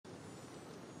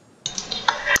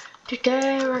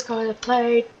Today we're going to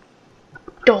play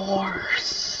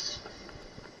Doors.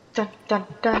 Dun dun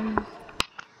dun.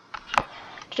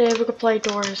 Today we're going to play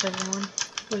Doors, everyone,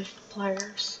 with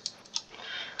players.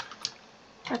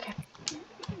 Okay.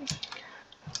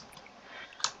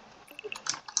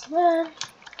 Come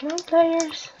on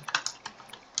players.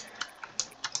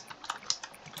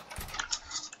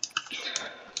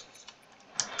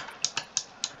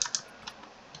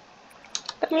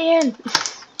 Let me in.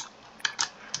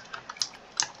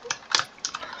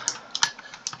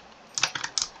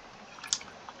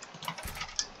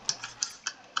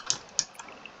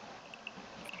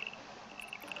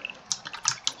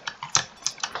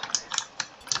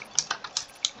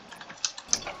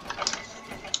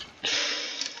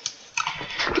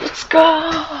 Let's go!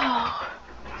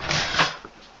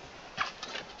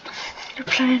 You're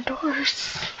playing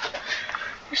Doors.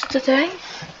 Here's the thing.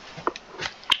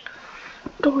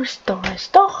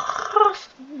 Doors.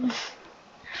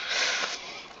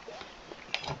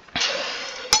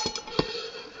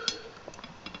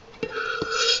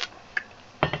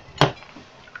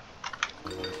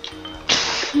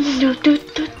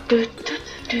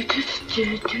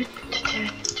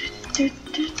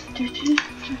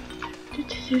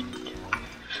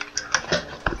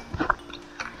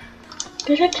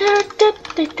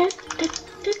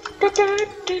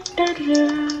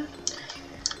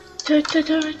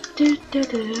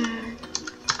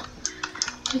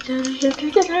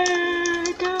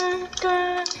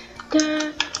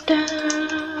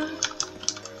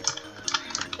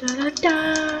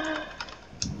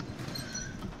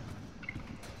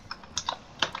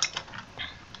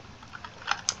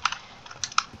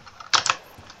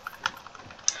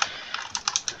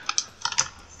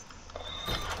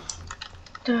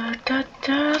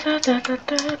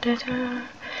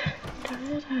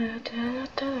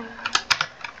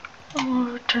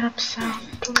 Oh, turn up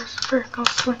sound to this vertical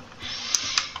swing.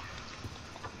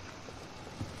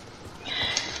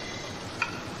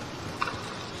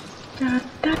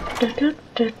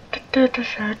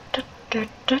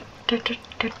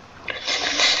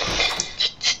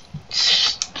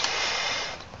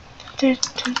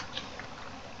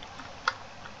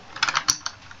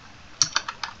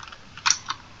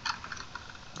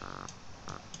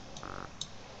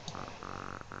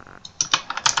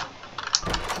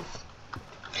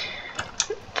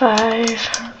 Five.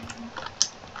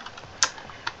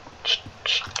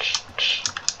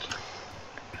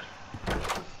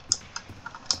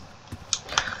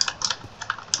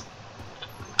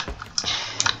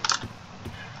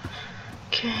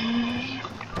 Okay.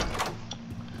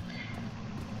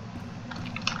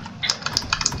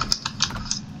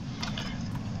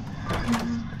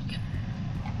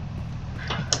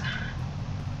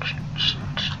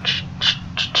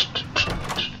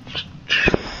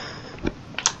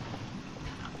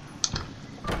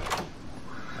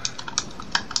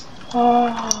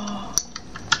 Oh,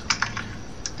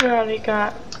 we already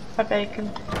got a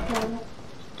bacon.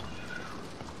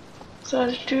 So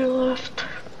there's two left.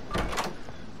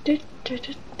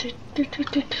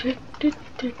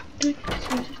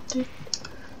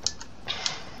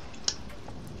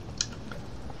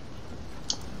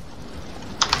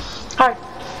 Hi.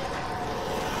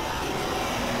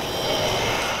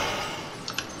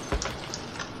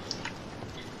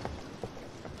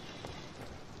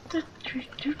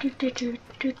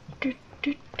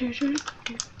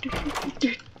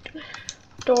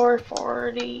 Door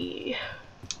 45.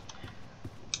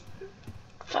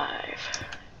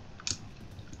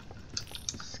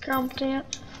 Scrumped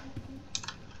it.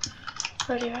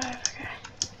 35, okay.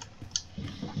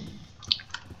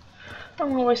 I'm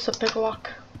gonna waste a big lock.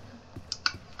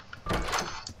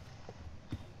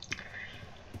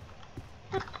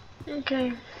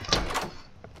 Okay.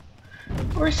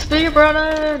 We're speed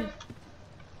running!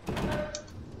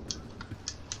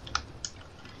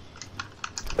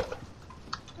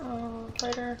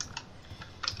 Later.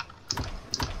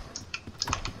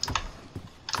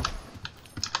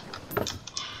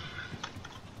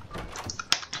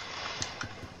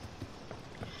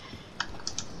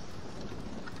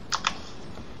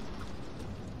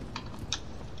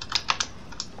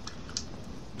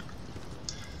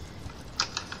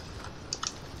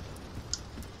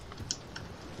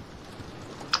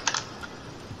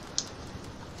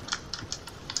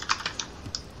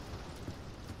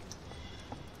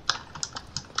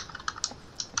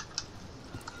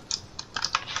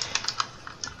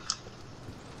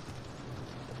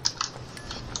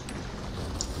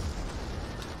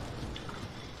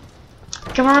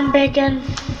 Come on, bacon.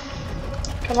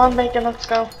 Come on, bacon, let's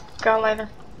go. Go later.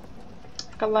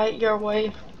 Go light your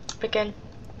way. Bacon.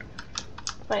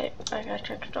 Wait, I gotta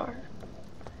check the door.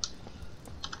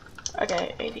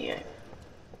 Okay, 88.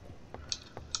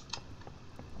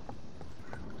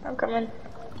 I'm coming.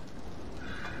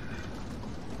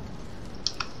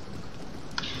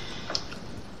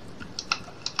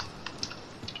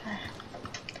 Okay.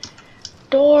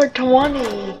 Door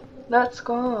 20. Let's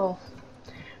go.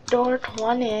 Door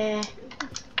 20.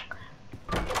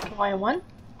 21.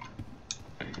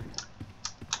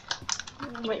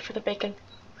 Wait for the bacon.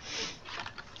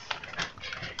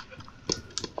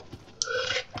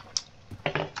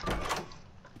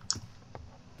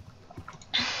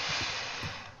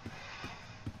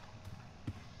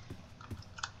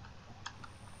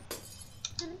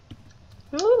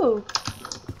 Ooh,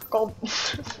 gold.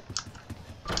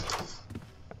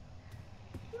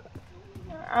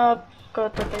 I'll go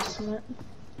to the basement.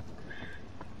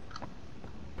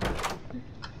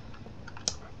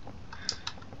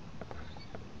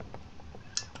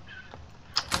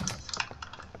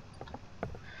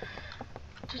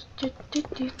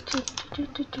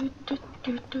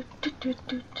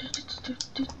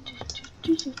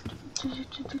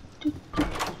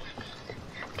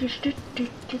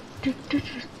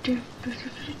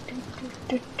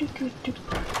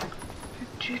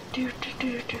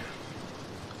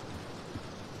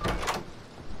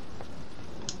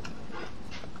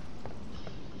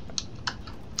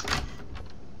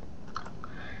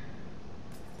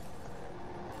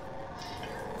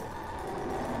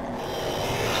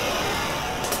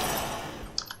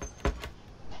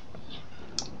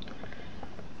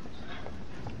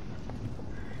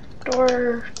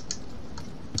 Door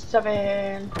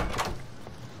 7.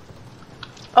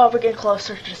 Oh, we're getting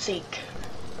closer to seek.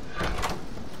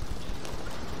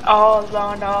 Oh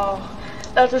no, no.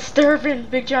 That's disturbing.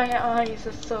 Big giant eyes.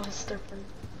 That's so disturbing.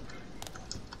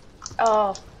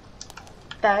 Oh,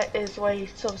 that is way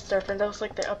so disturbing. That was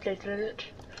like they updated it.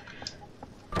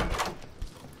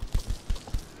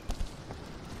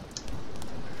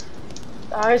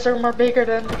 The eyes are more bigger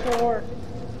than before.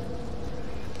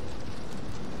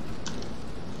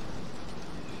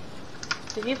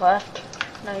 Did he left?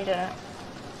 No, he didn't.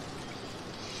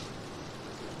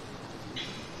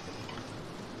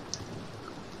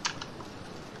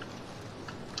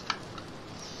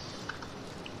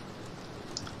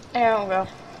 There we go.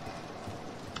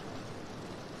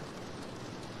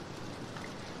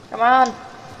 Come on.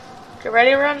 Get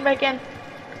ready to run, Bacon.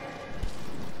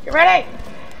 Get ready.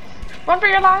 Run for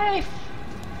your life.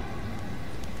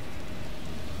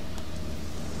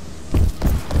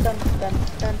 Dun, dun,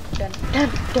 dun, dun, dun,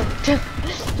 dun, dun.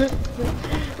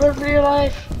 Run for your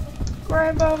life.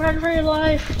 Rainbow, run for your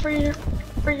life. Run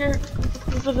for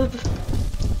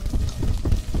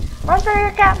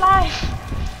your cat life.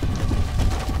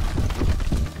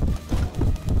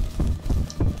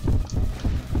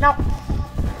 No.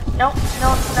 No,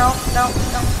 no, no, no,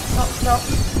 no, no, no.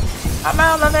 I'm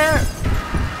out of there.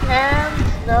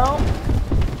 And no.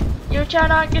 You shall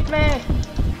not get me.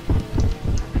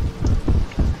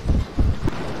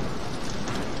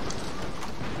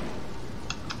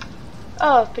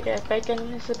 Oh, okay, Bacon.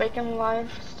 Is the Bacon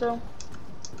alive still?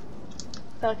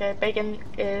 Okay, Bacon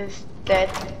is dead.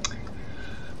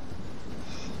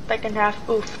 Bacon half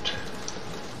oofed.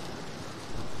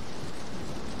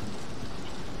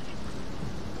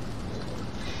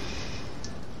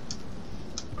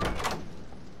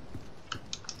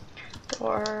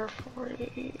 Door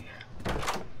 40.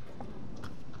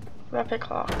 Rapid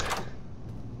clock.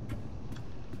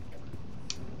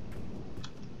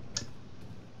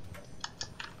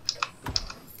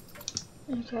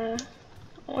 Okay,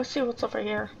 let's see what's over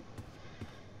here.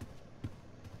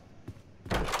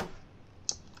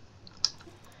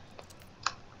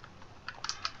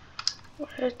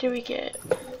 What do we get?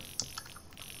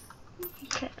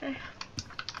 Okay.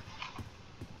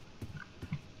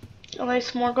 Oh,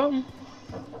 there's more gold.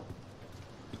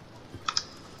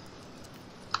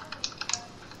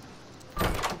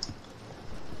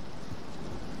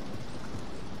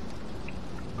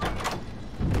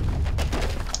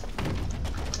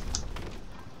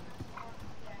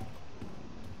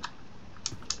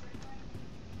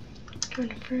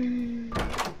 Twenty-three,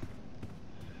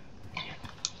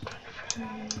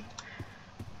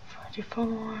 44,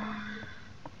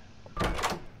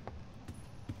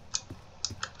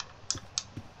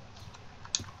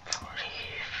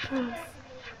 45.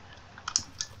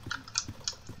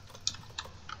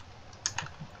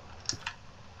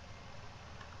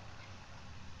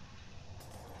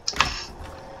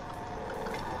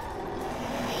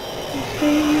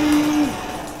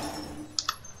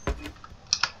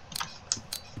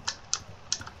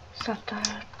 It's not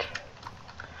that.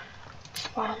 It's the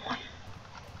bottom one.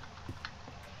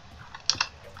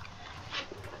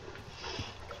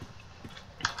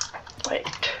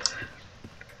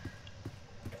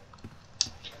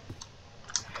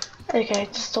 Okay,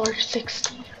 it's storage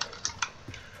 60.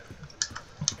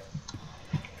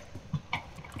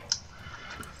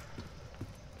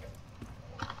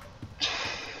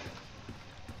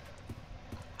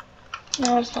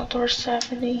 No, it's not door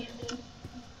 70.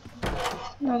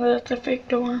 No, that's a fake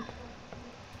door.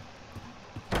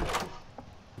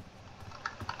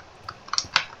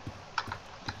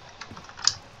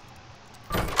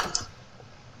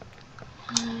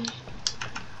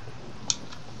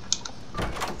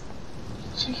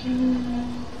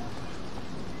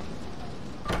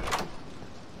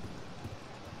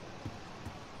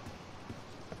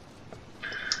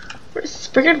 Where's this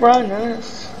freaking run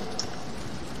this?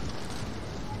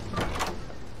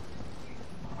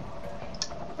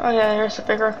 Oh yeah, there's a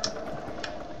bigger.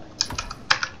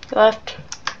 Left.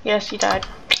 Yes, he died.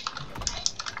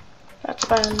 That's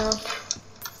bad enough.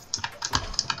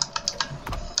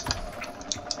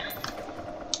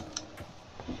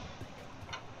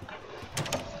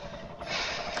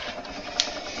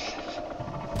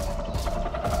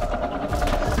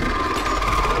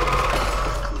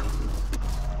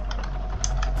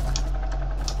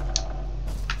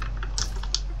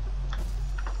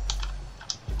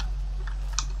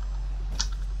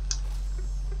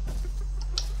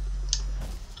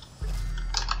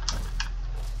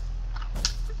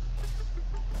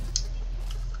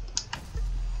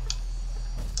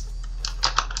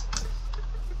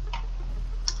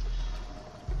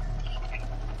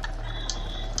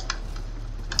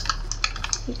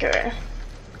 Okay.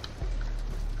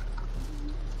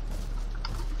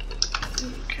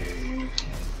 Okay.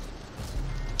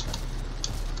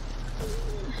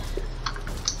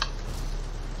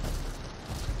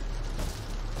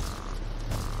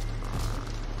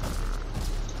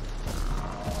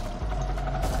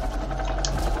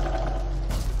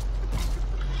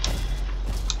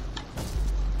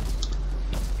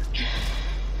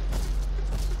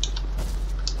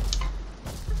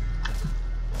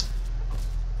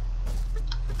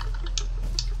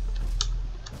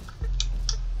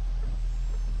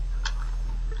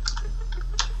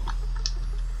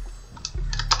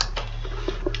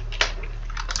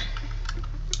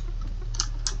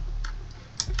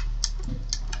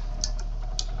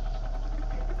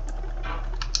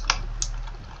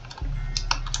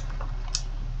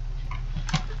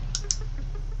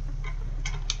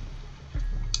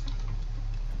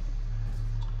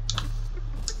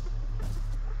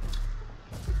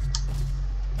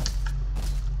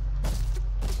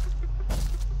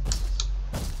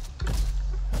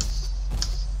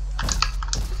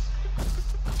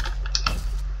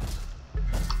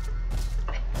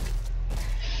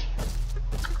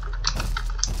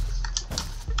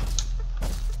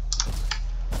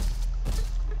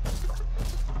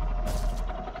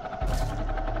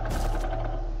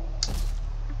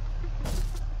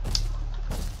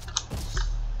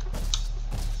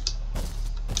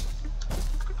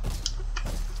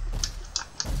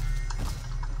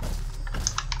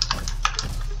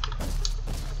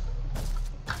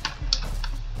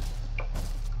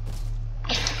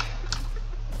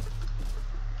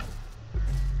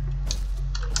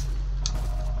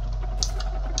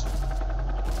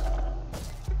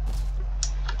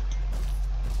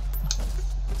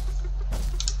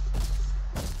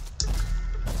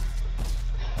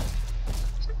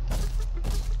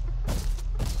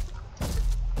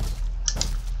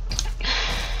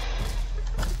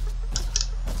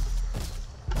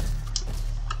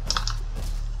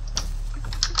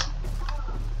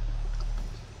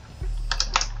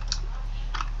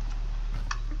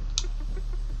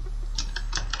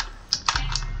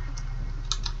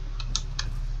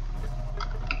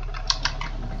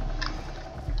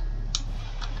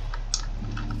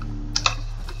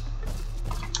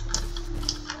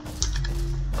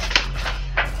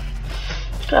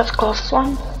 That's the closest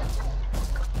one.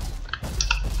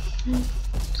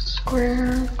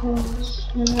 Square equals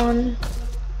 1.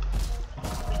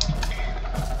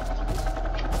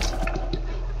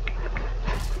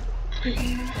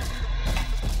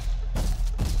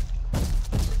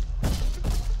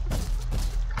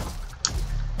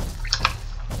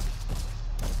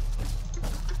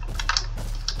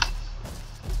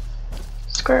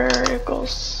 Square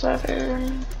equals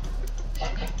 7.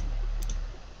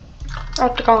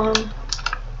 Octagon.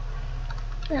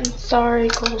 And star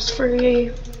equals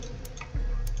 3.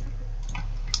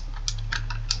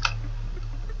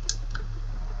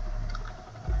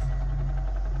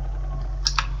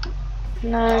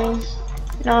 Nine.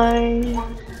 Nine.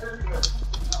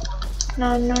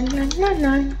 9, 9, 9, 9,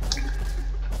 9.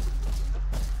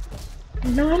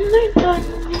 9, 9,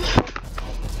 9.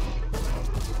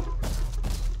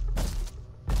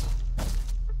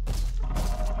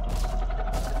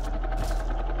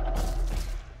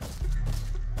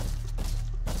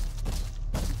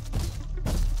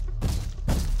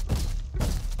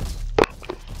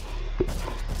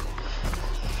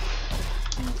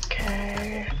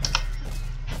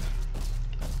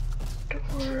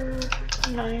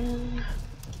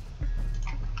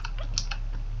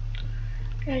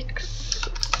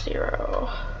 X0.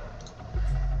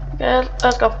 Okay,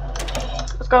 let's go.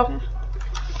 Let's go.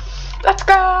 Let's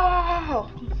go!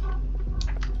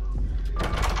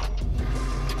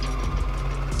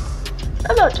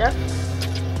 Hello, Jeff.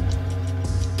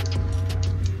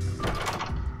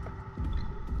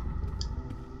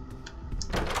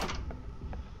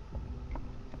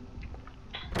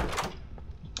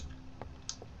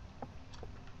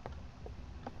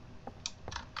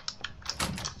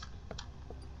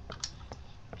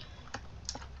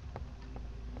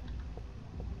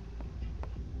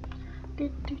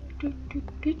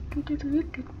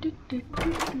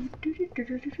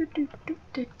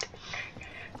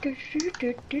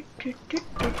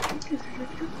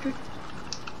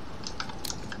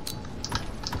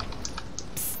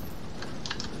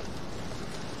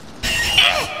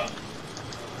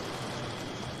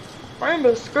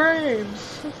 Rainbow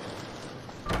screams!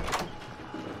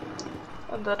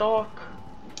 And the dog.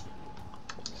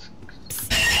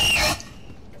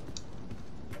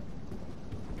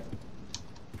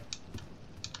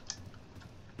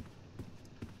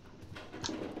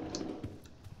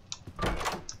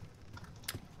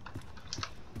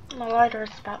 My lighter is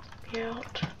about to be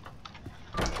out.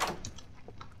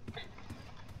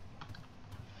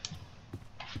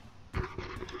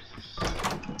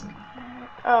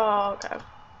 Oh, okay.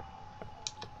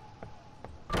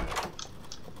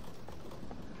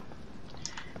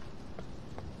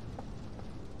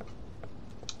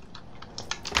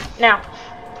 Now.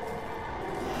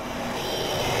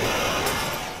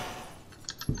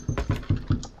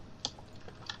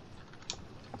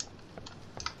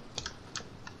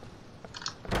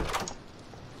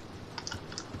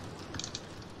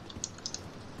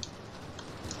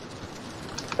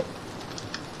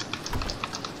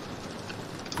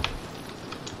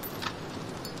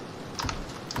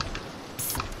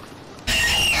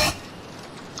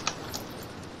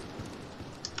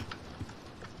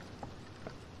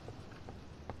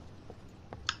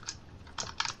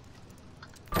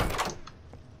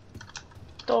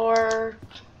 Door.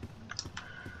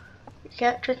 You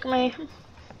can't trick me.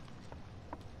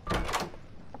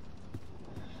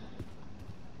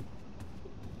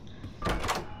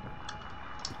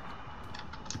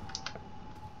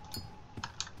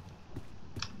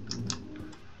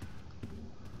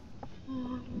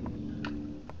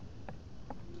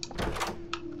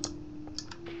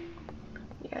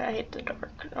 Yeah, I hate the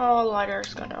dark. Oh,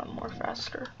 lighter's gone down more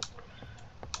faster.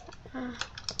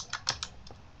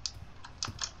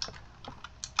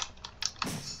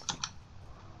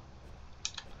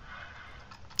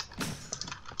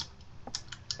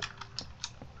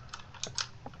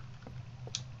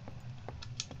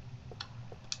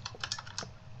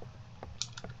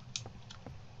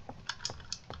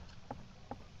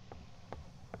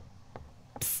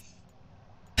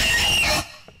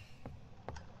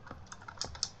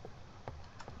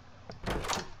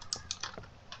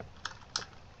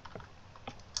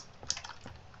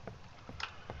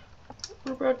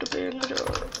 We're about to be in the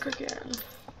dark again.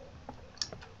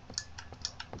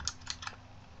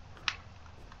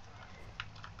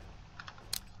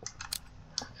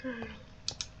 Okay.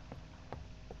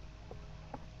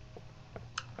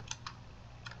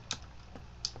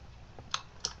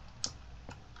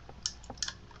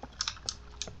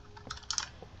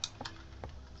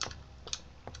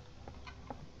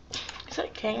 Is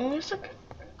that gang music?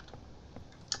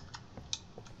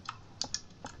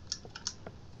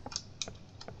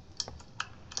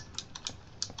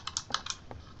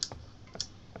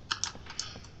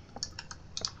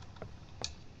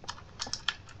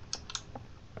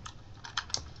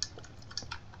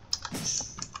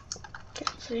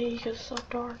 Can't see because it's so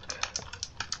dark.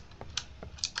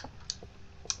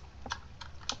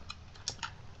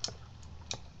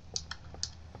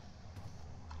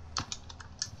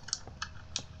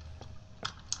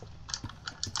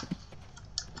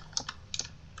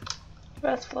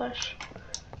 That's flash.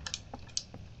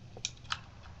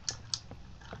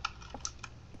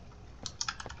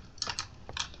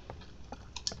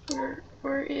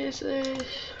 Where is it? Is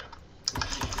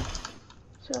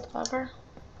there a lever?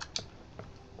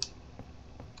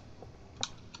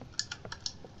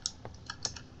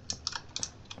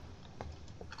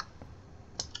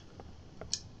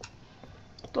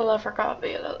 The lever got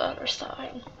me on the other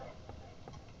side.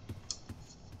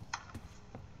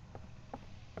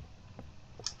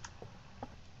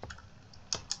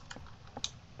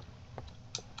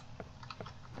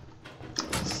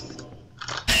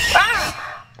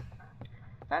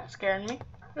 That scared me.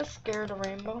 That scared the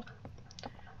rainbow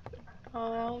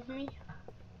out of me.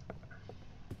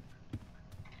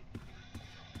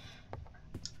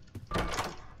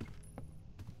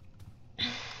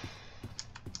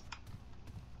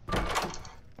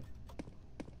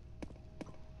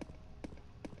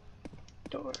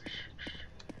 4,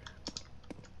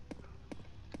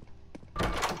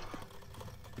 6.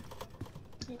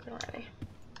 You can ready.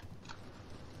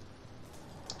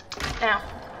 Now.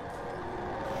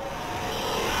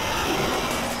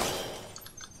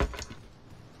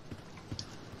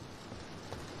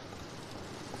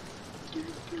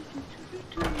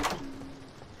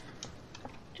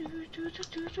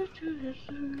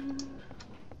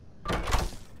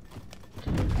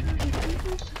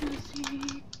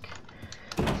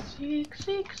 Seek,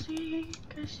 seek, seek,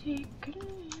 I seek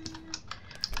again.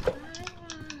 I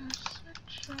was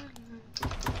such a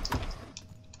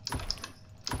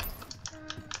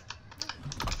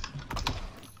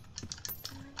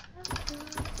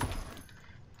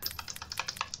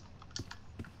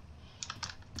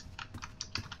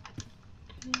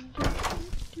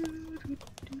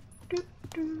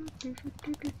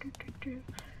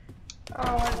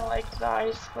Oh, I don't like the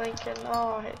eyes blinking.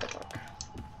 Oh, I hate the book.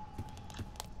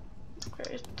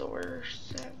 Okay, door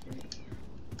 70.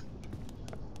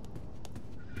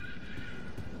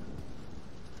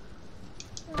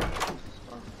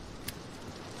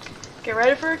 Get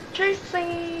ready for a chase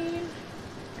scene.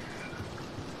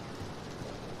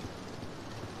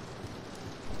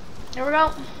 Here we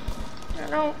go.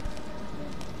 No.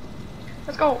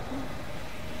 Let's go.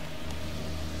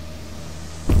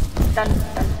 Dun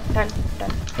dun dun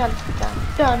dun dun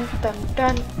dun dun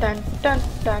dun dun dun dun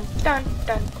dun dun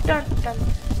dun dun.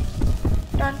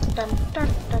 Dun dun dun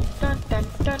dun dun dun dun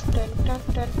dun dun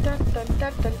dun dun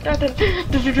dun dun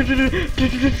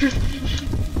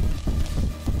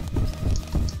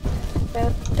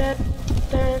dun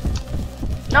dun.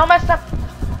 No, messed up.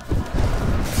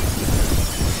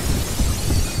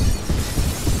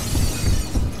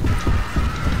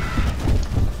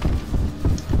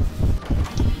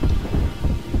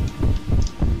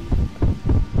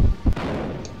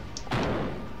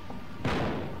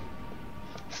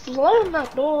 Slam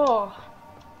that door.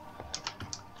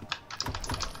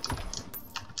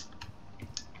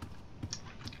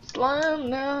 Slam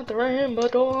that the rainbow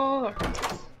door.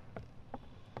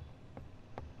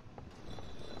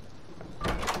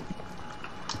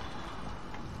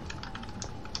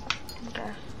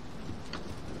 Okay.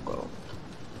 Go.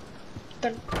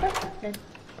 Dun dun dun.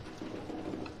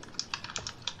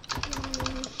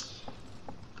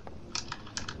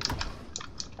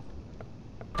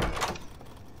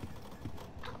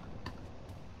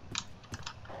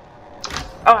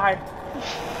 Oh, hi.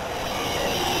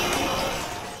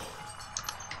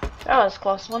 That was a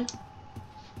close one.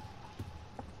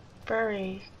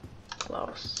 Very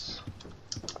close.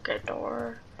 Okay,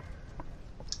 door.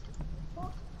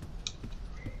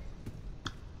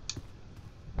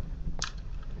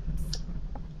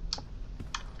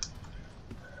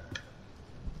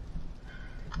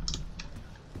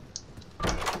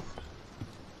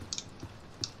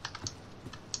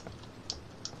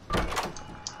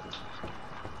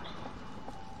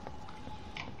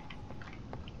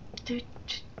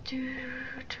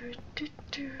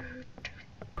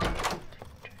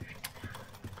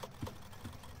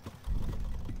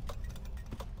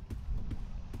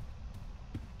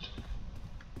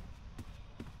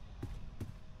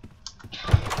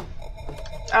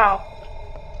 Oh.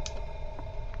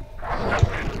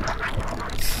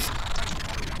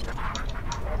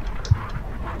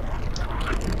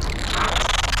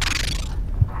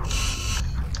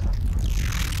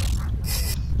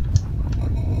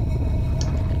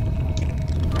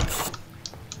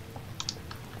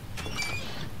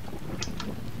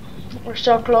 We're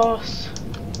so close.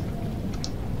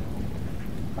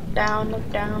 Look down, look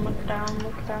down, look down,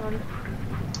 look down.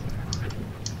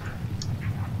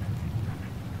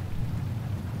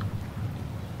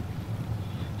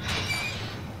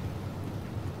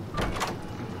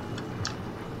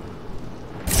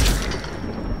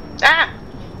 Ah!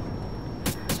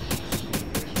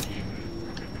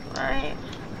 Right.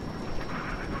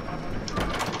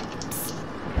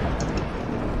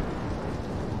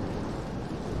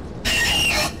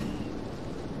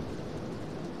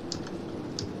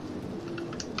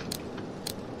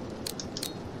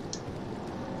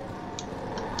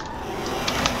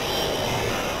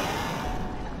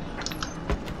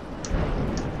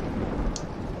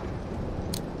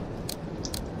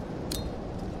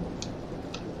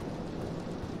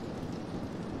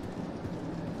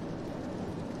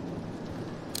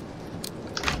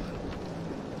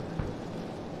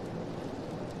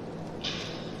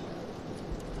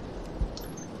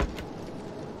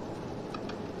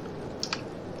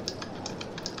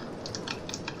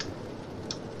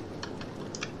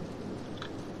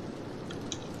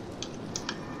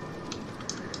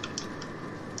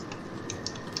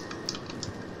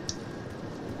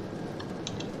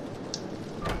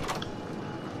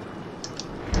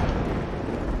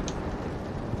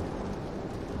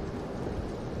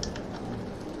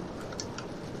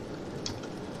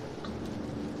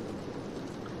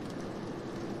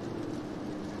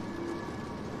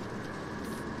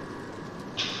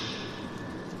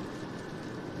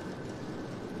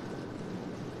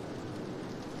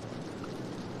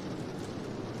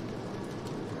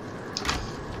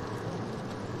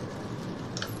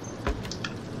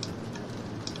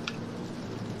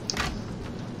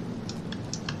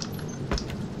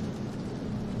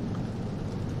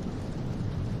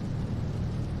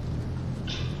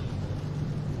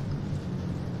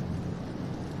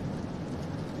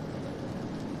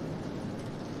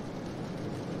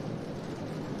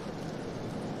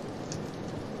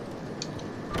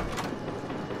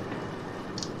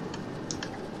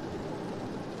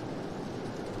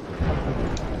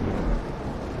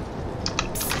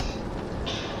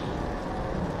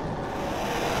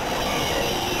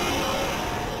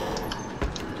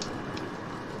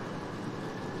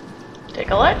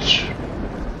 Glitch?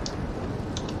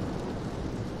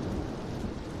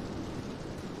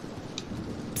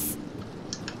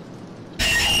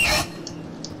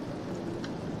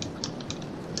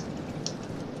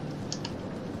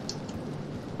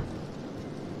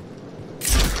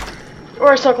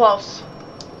 We're so close.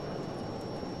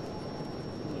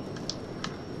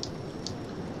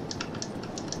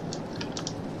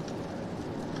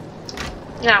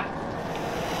 Now.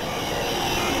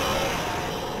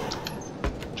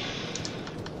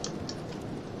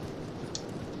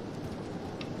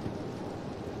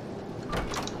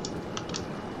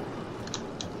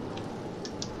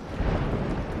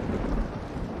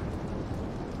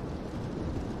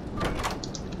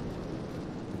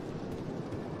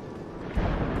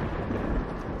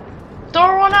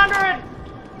 Door 100!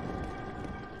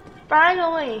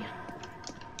 Finally!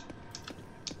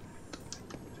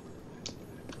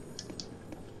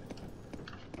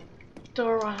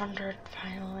 Door 100,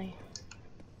 finally.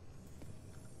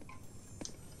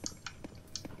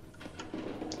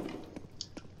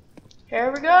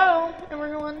 Here we go,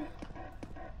 everyone.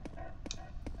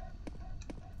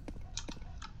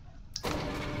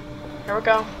 Here we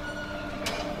go.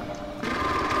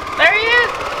 There he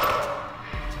is!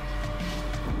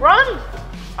 Run!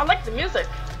 I like the music.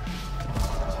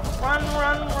 Run,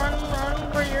 run, run,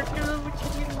 run for your little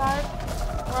kitty life.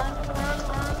 Run, run,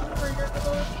 run for your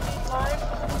little kitty life.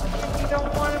 If you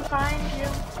don't want to find you,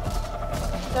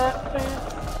 that food.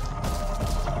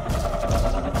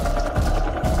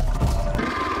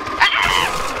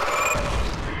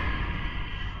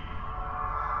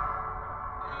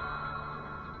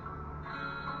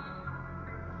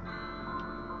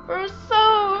 We're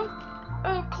so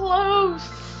close.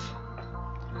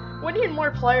 We need more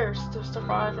players to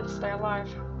survive and stay alive.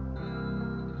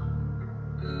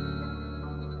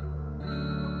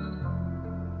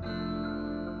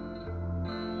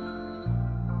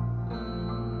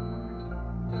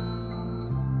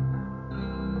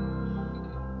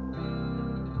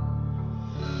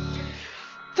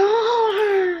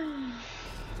 Darn!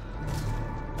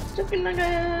 Chicken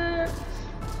nuggets!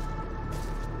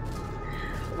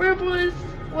 We're was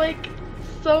like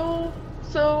so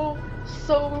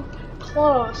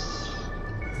close.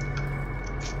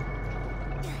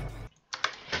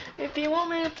 If you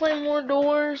want me to play more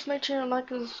doors, make sure to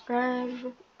like and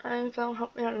subscribe. That'll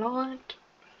help me out a lot.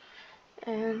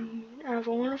 And have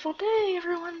a wonderful day,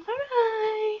 everyone. Bye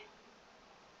bye.